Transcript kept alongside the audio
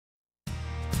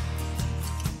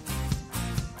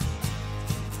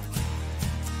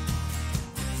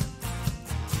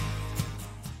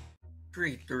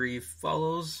Creed 3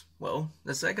 follows, well,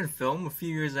 the second film a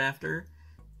few years after,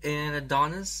 and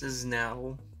Adonis is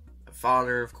now a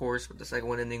father, of course, with the second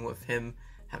one ending with him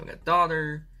having a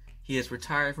daughter. He has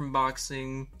retired from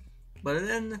boxing, but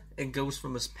then a ghost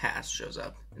from his past shows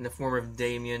up in the form of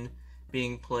Damien,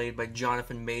 being played by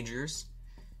Jonathan Majors,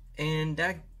 and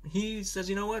that he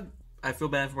says, you know what, I feel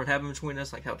bad for what happened between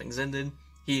us, like how things ended.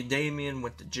 Damien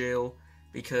went to jail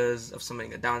because of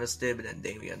something Adonis did, but then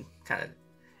Damien kind of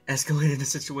escalated the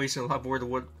situation a lot more to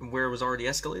where it was already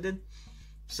escalated.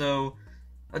 So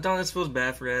Adonis feels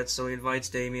bad for that, so he invites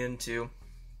Damien to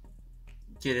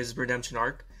get his redemption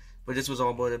arc. But this was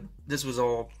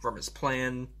all from his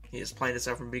plan. He has planned this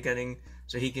out from the beginning,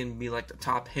 so he can be like the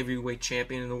top heavyweight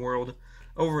champion in the world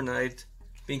overnight,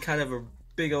 being kind of a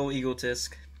big old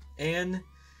egotist. And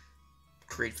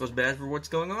Creed feels bad for what's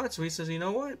going on, so he says, you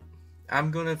know what?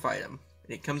 I'm gonna fight him.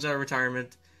 And he comes out of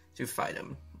retirement to fight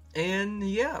him. And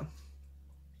yeah,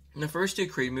 in the first two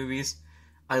Creed movies,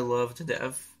 I love to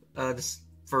death. This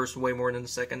first way more than the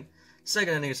second.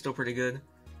 Second, I think, is still pretty good.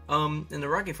 In the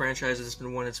Rocky franchise, it's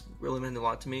been one that's really meant a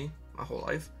lot to me my whole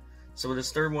life. So with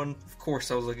this third one, of course,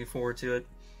 I was looking forward to it.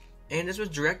 And this was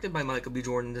directed by Michael B.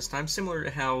 Jordan this time, similar to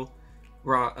how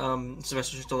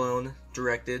Sylvester Stallone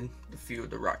directed a few of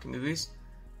the Rocky movies.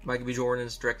 Michael B. Jordan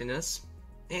is directing this,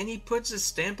 and he puts his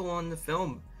stamp on the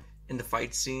film in the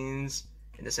fight scenes,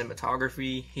 in the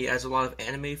cinematography. He adds a lot of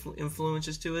anime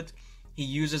influences to it. He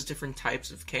uses different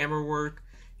types of camera work.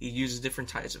 He uses different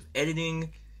types of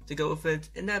editing to go with it,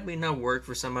 and that may not work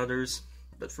for some others,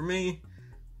 but for me,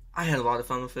 I had a lot of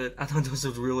fun with it. I thought those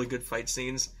were really good fight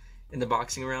scenes in the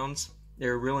boxing rounds. They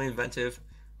were really inventive,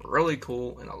 really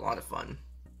cool, and a lot of fun.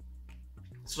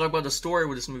 Let's talk about the story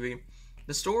with this movie.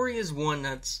 The story is one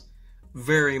that's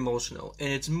very emotional, and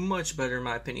it's much better, in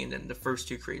my opinion, than the first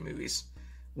two Creed movies.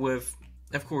 With,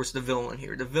 of course, the villain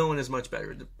here. The villain is much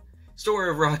better. The story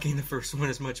of Rocky in the first one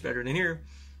is much better than here.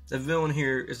 The villain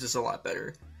here is just a lot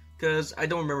better. Because I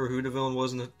don't remember who the villain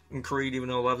was in Creed, even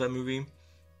though I love that movie.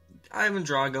 Ivan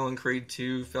Drago in Creed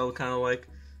 2 felt kind of like,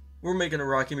 we're making a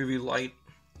Rocky movie light.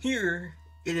 Here,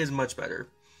 it is much better.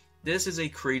 This is a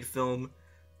Creed film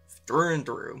through and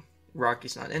through.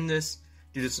 Rocky's not in this,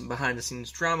 due to some behind-the-scenes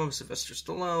drama with Sylvester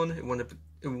Stallone,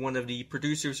 and one of the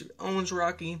producers who owns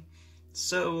Rocky.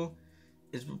 So,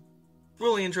 it's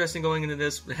really interesting going into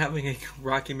this, having a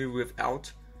Rocky movie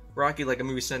without Rocky, like a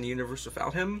movie set in the universe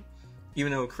without him.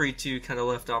 Even though Creed 2 kind of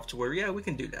left off to where, yeah, we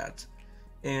can do that.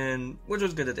 And, which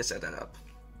was good that they set that up.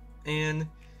 And,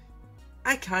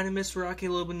 I kind of miss Rocky a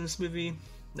little bit in this movie.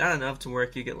 Not enough to where I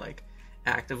could get, like,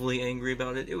 actively angry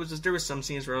about it. It was just, there was some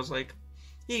scenes where I was like,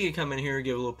 he could come in here and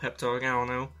give a little pep talk, I don't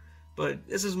know. But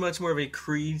this is much more of a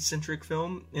Creed-centric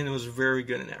film, and it was very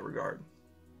good in that regard.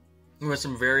 There were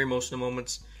some very emotional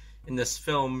moments in this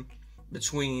film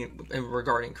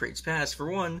regarding Creed's past,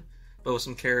 for one, but with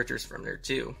some characters from there,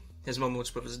 too. His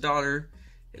moments with his daughter,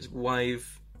 his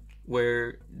wife,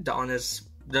 where Adonis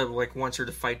wants her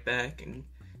to fight back, and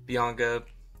Bianca,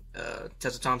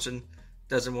 Tessa Thompson,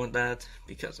 doesn't want that,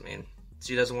 because, I mean,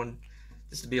 she doesn't want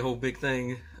this to be a whole big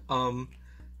thing.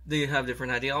 They have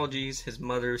different ideologies. His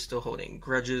mother is still holding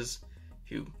grudges,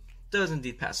 who does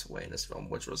indeed pass away in this film,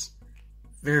 which was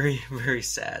very, very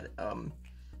sad.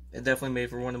 It definitely made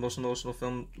for one of the most emotional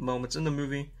film moments in the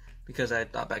movie, because I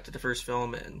thought back to the first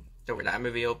film, and when that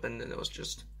movie opened, and it was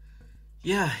just,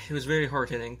 yeah, it was very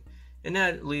hard-hitting. And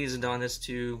that leads Adonis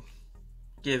to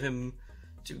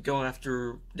go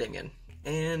after Damien.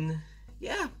 And,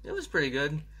 yeah, it was pretty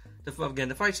good. Again,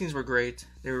 the fight scenes were great.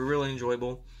 They were really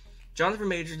enjoyable. Jonathan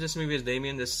Majors in this movie as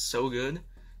Damien is so good,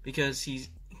 because he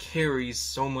carries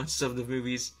so much of the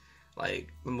movie's,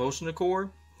 like, emotional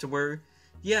core, to where,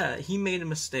 yeah, he made a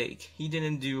mistake. He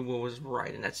didn't do what was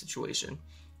right in that situation.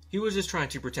 He was just trying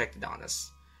to protect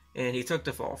Adonis, and he took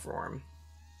the fall for him.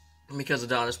 Because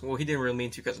Adonis, well, he didn't really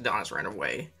mean to, because Adonis ran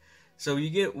away. So you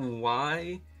get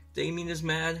why Damien is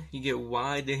mad, you get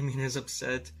why Damien is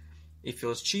upset. He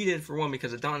feels cheated, for one,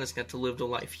 because Adonis got to live the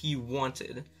life he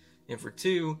wanted. And for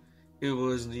two, it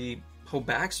was the whole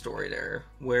backstory there,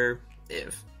 where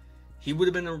if he would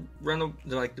have been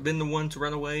the one to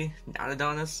run away, not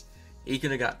Adonis, he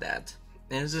could have got that.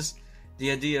 And it's just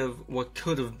the idea of what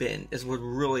could have been is what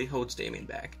really holds Damien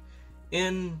back.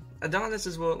 And Adonis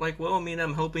is well, I mean,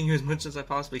 I'm helping you as much as I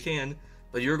possibly can,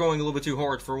 but you're going a little bit too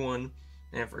hard, for one,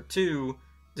 and for two,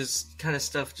 this kind of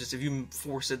stuff, just if you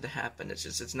force it to happen,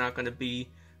 it's not going to be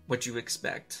what you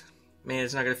expect. Man,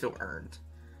 it's not going to feel earned.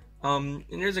 And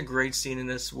there's a great scene in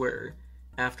this where,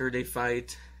 after they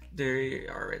fight, they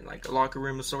are in, like, a locker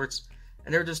room of sorts,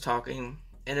 and they're just talking,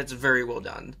 and it's very well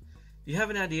done. If you have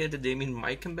an idea that Damien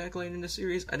might come back later in the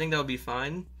series, I think that would be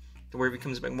fine. To where he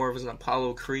comes back more of as an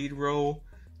Apollo Creed role,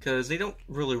 because they don't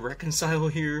really reconcile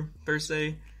here per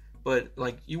se. But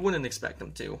like you wouldn't expect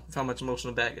them to, with how much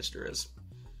emotional baggage there is.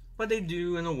 But they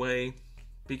do, in a way,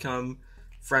 become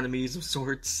frenemies of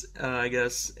sorts, I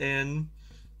guess. And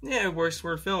yeah, it works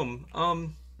for a film.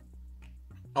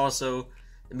 Also,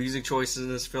 the music choices in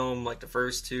this film, like the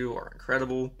first two, are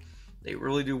incredible. They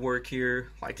really do work here,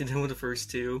 like they did with the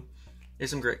first two. There's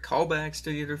some great callbacks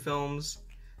to the other films.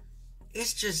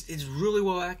 It's really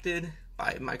well acted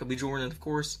by Michael B. Jordan, of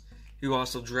course, who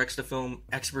also directs the film.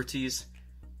 Expertise.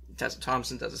 Tessa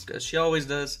Thompson does as good as she always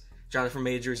does. Jonathan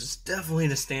Majors is definitely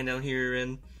the standout here,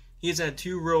 and he's had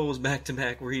 2 roles back to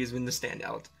back where he's been the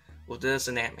standout with this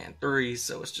and Ant-Man 3,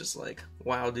 so it's just like,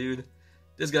 wow, dude,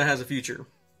 this guy has a future.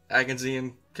 I can see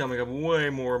him coming up way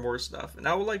more and more stuff, and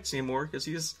I would like to see him more because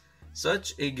he's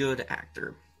such a good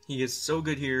actor. He is so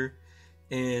good here,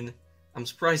 and I'm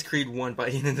surprised Creed won by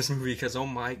the end of this movie because, oh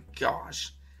my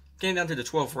gosh, came down to the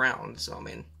 12th round, so I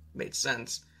mean, made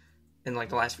sense in like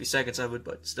the last few seconds of it,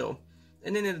 but still.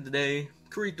 At the end of the day,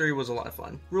 Creed 3 was a lot of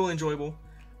fun. Really enjoyable.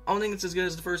 I don't think it's as good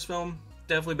as the first film.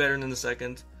 Definitely better than the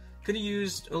second. Could have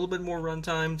used a little bit more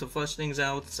runtime to flesh things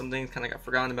out. Some things kind of got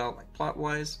forgotten about, like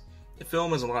plot-wise. The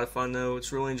film is a lot of fun, though.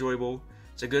 It's really enjoyable.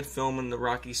 It's a good film in the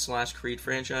Rocky/Creed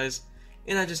franchise.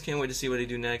 And I just can't wait to see what they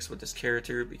do next with this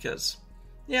character because,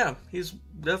 yeah, he's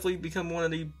definitely become one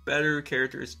of the better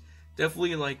characters.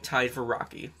 Definitely, like, tied for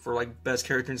Rocky for, like, best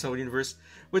character in the universe.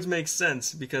 Which makes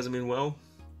sense because, I mean, well,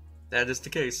 that is the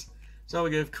case. So I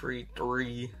would give Creed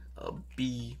 3 a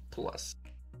B+.